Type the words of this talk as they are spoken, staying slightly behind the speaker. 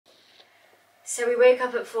So we woke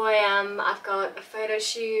up at 4 AM, I've got a photo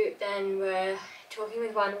shoot, then we're talking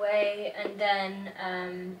with One Way, and then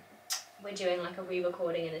we're doing like a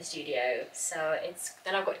re-recording in the studio. So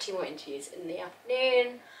then I've got 2 more interviews in the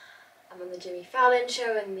afternoon. I'm on the Jimmy Fallon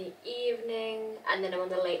show in the evening, and then I'm on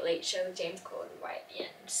the Late Late Show with James Corden right at the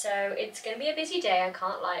end. So it's going to be a busy day, I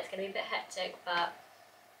can't lie, it's going to be a bit hectic, but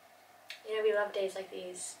you know, we love days like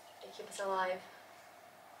these, they keep us alive.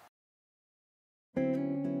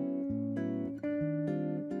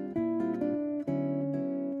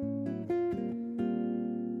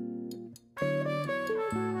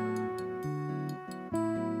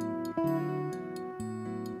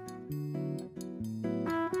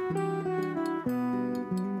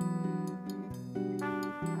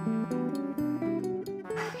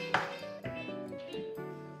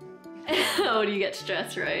 Oh, do you get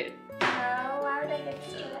stressed, right? No, why would I get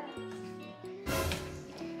stressed?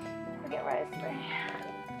 Look at raspberry.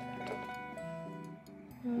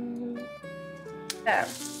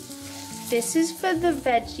 So, this is for the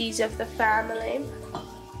veggies of the family.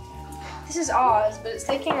 This is ours, but it's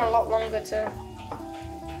taking a lot longer to...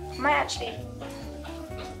 I might actually...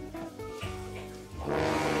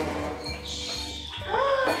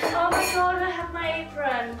 Oh my god, I have my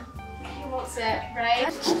apron. He wants it, right?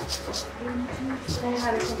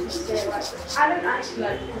 I don't actually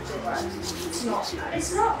like potato rice. It's not nice.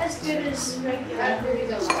 It's not as good as regular. I really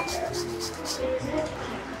don't like it. Is it?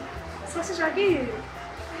 Sausage ragu.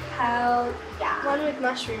 Hell yeah. One with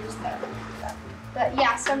mushrooms though. But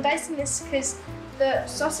yeah, so I'm dicing this because the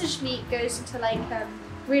sausage meat goes into like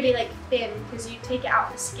really like thin because you take it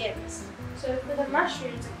out the skins. So for the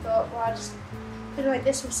mushrooms I thought, well, I'll just put it like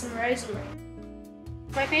this with some rosemary.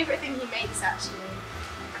 My favourite thing he makes actually,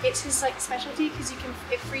 it's his like specialty because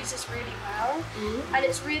it freezes really well, and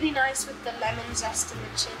it's really nice with the lemon zest and the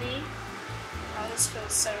chili. Oh, this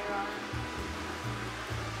feels so wrong.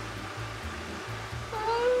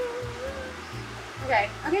 Okay,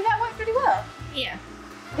 that worked pretty well. Yeah.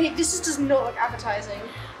 Wait, this does not look appetizing.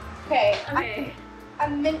 Okay.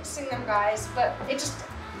 I'm mincing them, guys, but it just.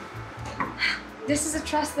 This is the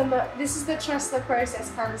trust the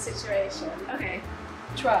process kind of situation. Okay.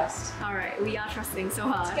 Trust. Alright, we are trusting so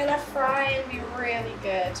hard. It's gonna fry and be really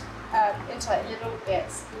good into like little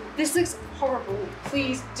bits. This looks horrible.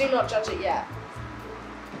 Please do not judge it yet.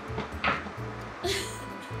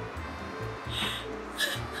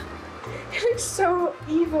 It looks so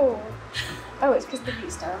evil. Oh, it's because the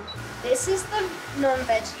heat's down. This is the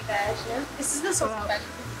non-veggie version. This is the sauce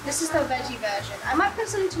veggie. This is the veggie version. I might put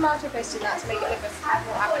some tomato paste in that to make it look a bit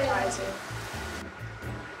more appetizing.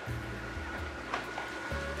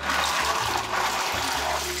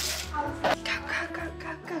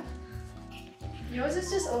 Go. Yours is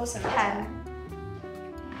just awesome. 10.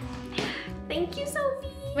 Thank you,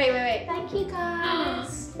 Sophie. Wait. Thank you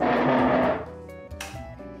guys.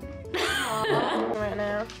 Right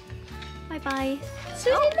now. Bye-bye.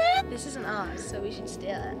 This isn't ours, so we should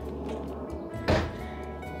steal it.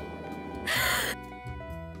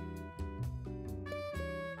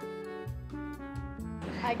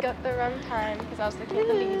 I got the wrong time because I was looking at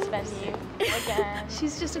the Leeds venue again.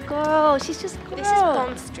 She's just a girl. She's just a girl. This is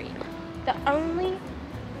Bond Street. The only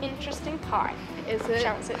interesting part is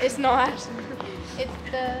it's not actually.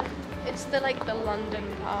 It's the like the London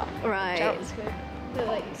part. Right. Chelmsford. The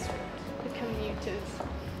like the commuters.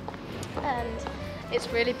 And it's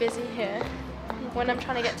really busy here. When I'm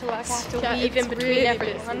trying to get to work, I have to weave in between really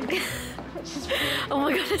everyone. Oh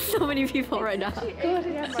my god, there's so many people right now. Good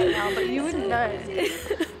again right now, but you wouldn't know.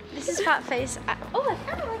 This is Fat Face. Oh, I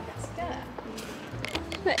kind of like that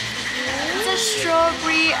skirt. It's a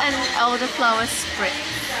strawberry and elderflower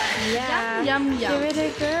spritz. Yeah. Yum, yum. Give it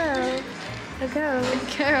a girl. A girl. Good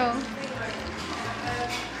girl.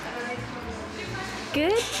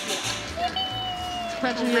 Good?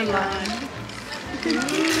 Imagine your line. Good?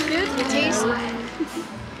 It tastes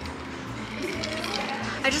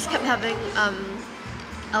I just kept having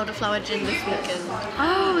elderflower gin this weekend.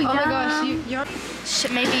 Oh my gosh, you're...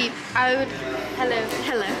 Maybe I would...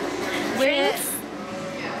 Hello. Drinks.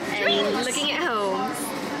 And looking at homes.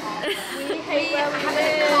 We have a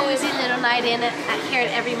cozy little night in here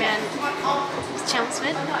at Everyman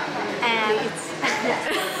Chelmsford, and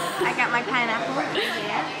I got my pineapple right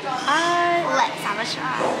here. Let's have a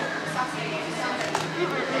shot.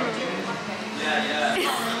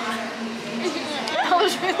 That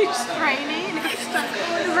was really straining. It's stuck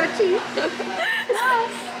in her teeth.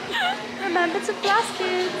 Remember to floss,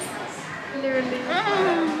 kids. Literally.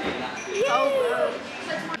 Oh.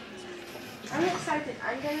 I'm excited.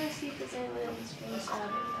 I'm gonna see if there's anyone in this room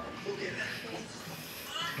sound.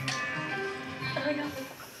 Oh my god.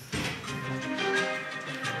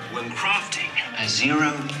 When crafting a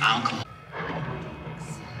zero alcohol.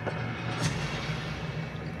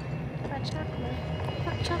 Hot chocolate.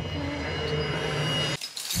 Hot chocolate.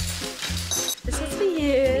 This is for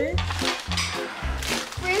you.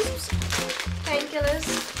 Crisps. Painkillers.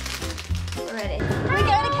 We're ready. We're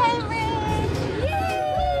going to Cambridge!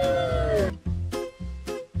 Yay!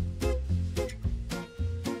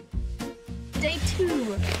 Day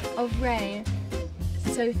 2 of Ray,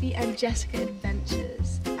 Sophie and Jessica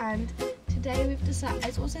adventures, and today we've decided,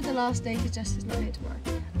 it's also the last day because Jessica's not here tomorrow,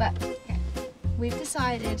 but okay, we've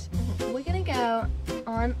decided we're gonna go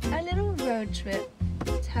on a little road trip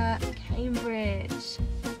to Cambridge.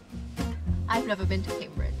 I've never been to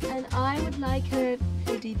Cambridge. And I would like a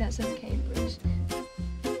hoodie that says Cambridge.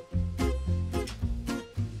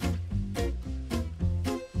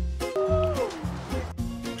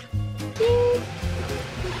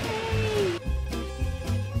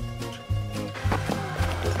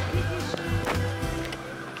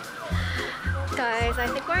 Guys, I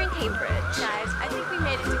think we're in Cambridge. Guys, I think we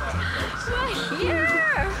made it to Cambridge. We're here!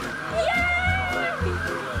 Yay!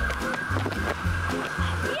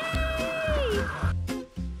 Yay!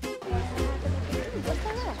 What's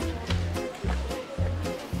that?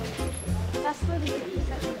 That's where the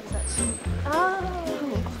section is actually. Oh!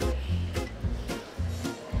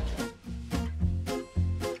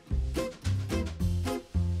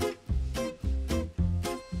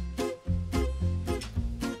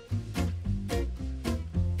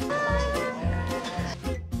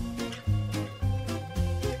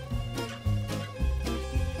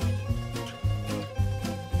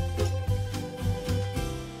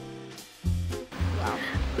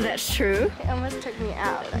 That's true. It almost took me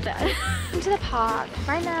out. Into the park.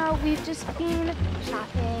 Right now we've just been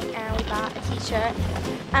shopping and we bought a t-shirt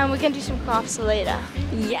and we're gonna do some crafts later.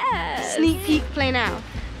 Yes! Sneak peek, play now.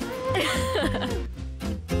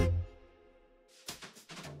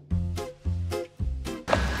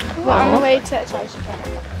 We're on the way to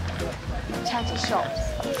charity shops.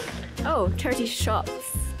 Oh, charity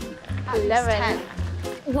shops. At 11.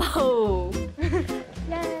 Whoa!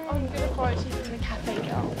 Yay. I'm gonna forward to the cafe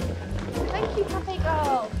girl. Thank you, cafe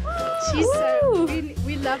girl. She's so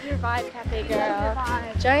we love your vibe, cafe girl.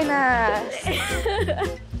 Join us.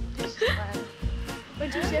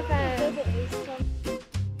 Would you ship it?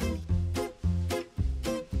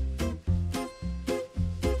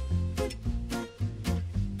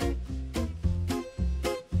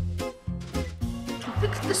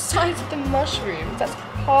 Look at the size of the mushrooms. That's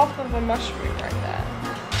half of a mushroom right there.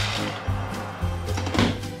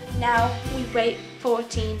 Now we wait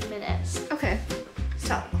 14 minutes. Okay.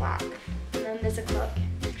 Stop the clock. And then there's a clock.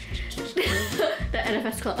 The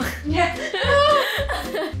NFS clock. Yeah.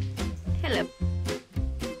 Hello.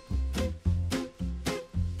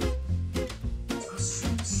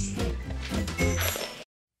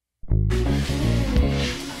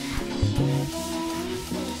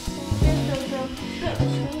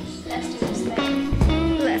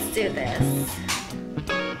 Let's do this.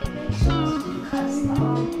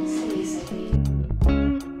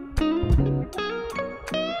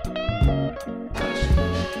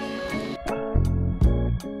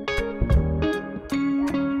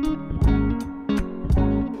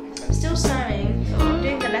 I'm still sewing. I'm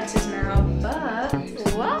doing the letters now, but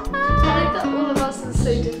What? I like that all of us are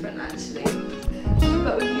so different actually.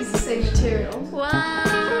 But we use the same material. Wow!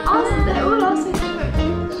 They all are so different,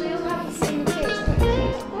 but they all have the same material.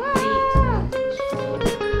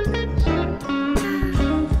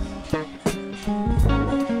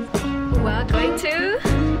 We're going to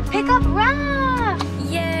Pick up Raph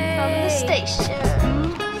yay from the station.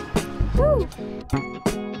 Woo.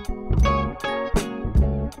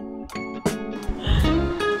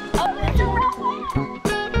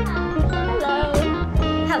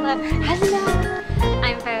 Hello. Hello!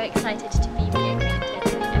 I'm very excited to be reacquainted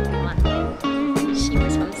with everyone. She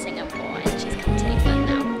was from Singapore and she's come to England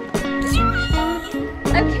now.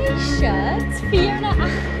 Okay, shirts. Fiona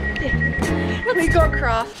We got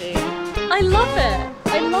crafty. I love it.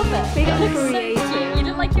 I love it. We got It looks so creative. cute. You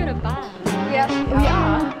look like you're in a band. Yeah, we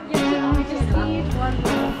are. You look We just need one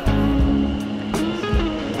more.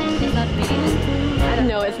 Is that vegan?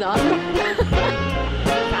 No, it's not.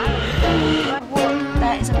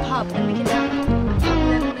 There is a pub and we can have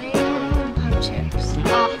lemonade and pub chips.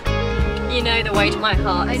 You know the way to my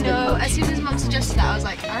heart. I is with know, pub as soon as Mum suggested that, I was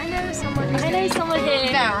like, I know someone who's I know someone here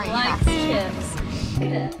Very who likes chips.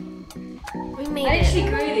 We made I it. actually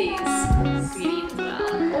grew these sweeties as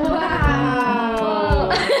well. Wow.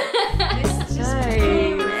 This is just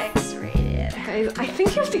X-rated. Guys, I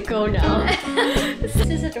think you have to go now. This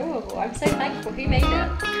is adorable. I'm so thankful. Who made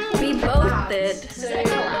it? We both method. So it's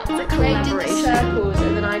a collab. It's a Ray did the collaboration. circles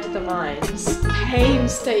and then I did the lines.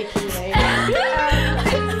 Painstakingly.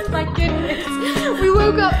 My goodness. We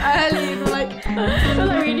woke up early and were like, I feel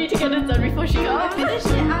like we need to get this done before she I goes. finished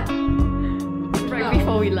it at. Right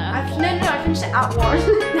before we left. I finished it at 1.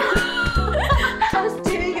 I was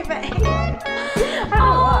doing it for ages. I don't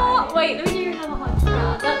know why. Oh, wait, let me do have a hot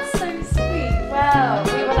chocolate. That's so sweet. Well,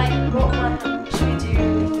 we were like, what one should we do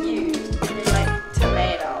with you? And then like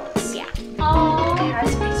tomatoes. Yeah. Oh, It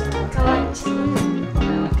has to be some God.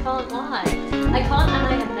 No, I can't lie. I can't, and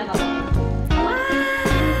I have never lied.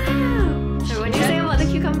 Wow. So what did you say about the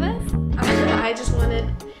cucumbers? I just wanted.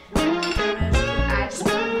 I just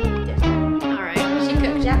wanted different. Alright. She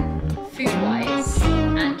cooked, yeah. Food-wise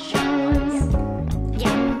and chef-wise.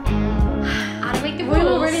 Yeah. How to make the We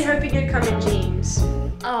rules. were really hoping you'd come in jeans.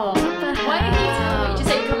 Oh, why did you tell me? Just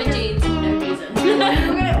say come in jeans, no reason. We're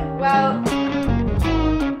gonna. Well.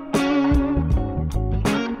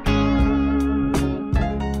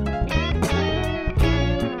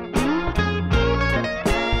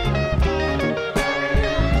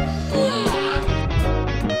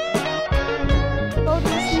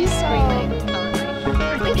 Screaming. I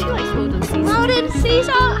think she likes golden season. Golden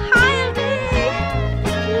Caesar, hire me!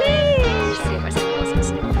 Please! See if I said golden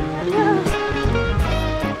season.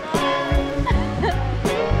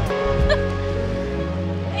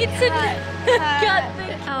 It's a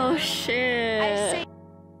Oh shit.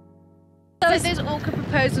 So there's awkward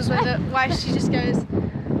proposals where the wife, she just goes.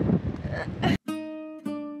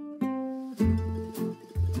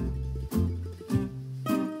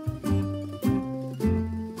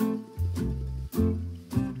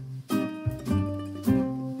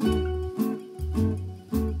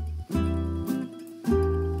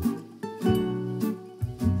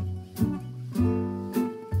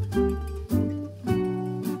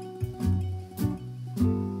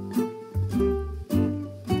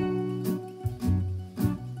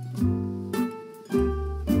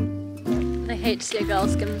 I hate to see a girl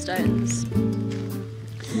skim stones.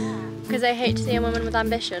 Because I hate to see a woman with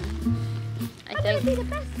ambition. I think. Be the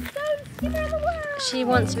best stone skimmer in the world. She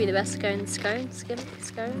wants to be the best scone.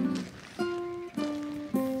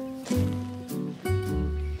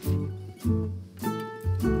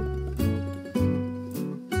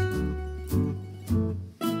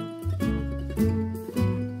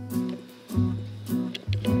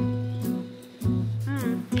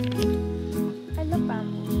 I love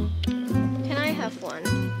bamboo. Can I have one?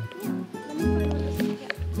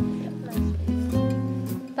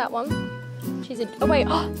 That one? She's a. Oh wait.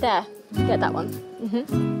 Oh, there. Get that one.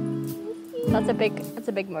 That's a big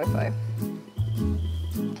mofo.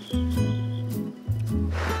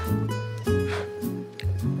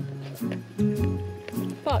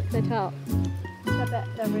 Fuck, they're tough. I bet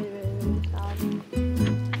they're really, really, really sad.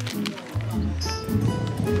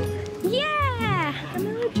 Yeah!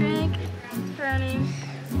 Another drink. Brownie.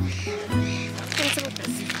 Let's get some of this.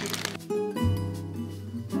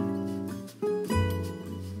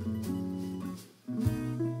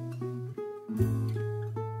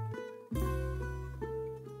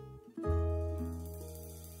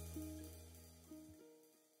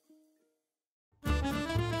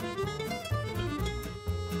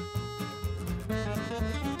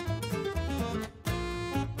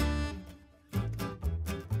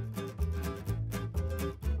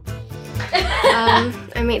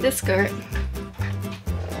 I made this skirt.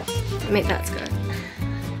 I made that skirt.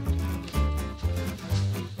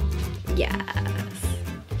 Yes.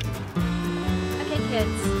 Okay,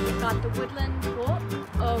 kids. We've got the woodland walk,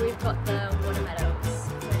 or we've got the water meadows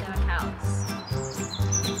where there are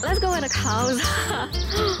cows. Let's go with the cows.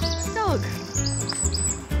 Dog.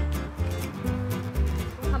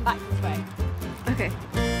 We'll come back this way. Okay.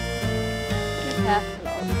 Be careful.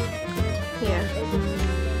 Yeah.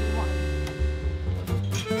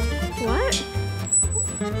 What?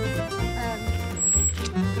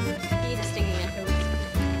 Feet are stinging in her.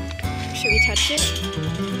 Should we touch it?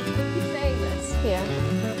 Keep saying this. Yeah.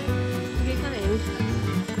 Okay, fine.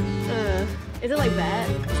 Is it like that?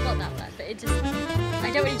 It's not that bad, but it just. I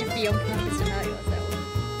don't want you to be on purpose to hurt yourself.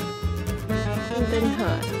 It didn't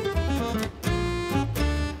hurt.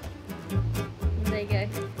 There you go.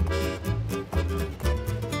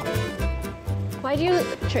 Why do you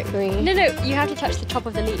trick me? No, you have to touch the top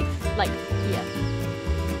of the leaf, like here.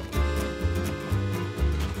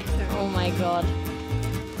 Oh my god.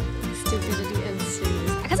 Stupidity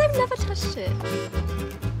ensues. Because I've never touched it.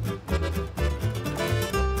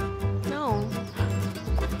 No.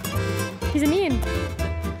 He's immune.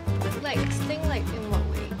 Like, sting like in what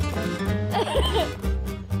way?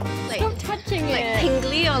 Stop touching Like it.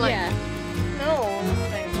 tingly or like... Yeah. No,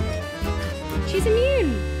 nothing. he's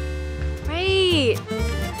immune. Great.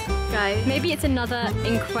 Guys. Maybe it's another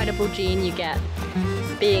incredible gene you get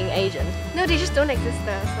being Asian. No, they just don't exist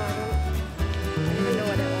there, so I don't even know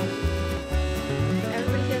what they want.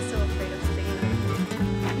 Everybody here is so afraid of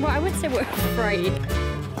stigma. Well, I would say we're afraid.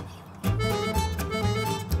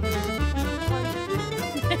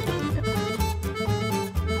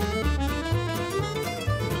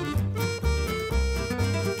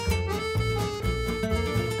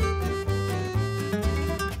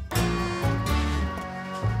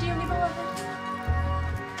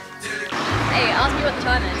 Hey, ask me what the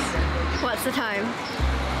time is. What's the time?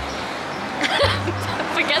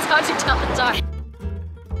 Forget how to tell the time.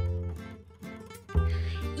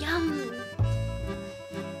 Yum.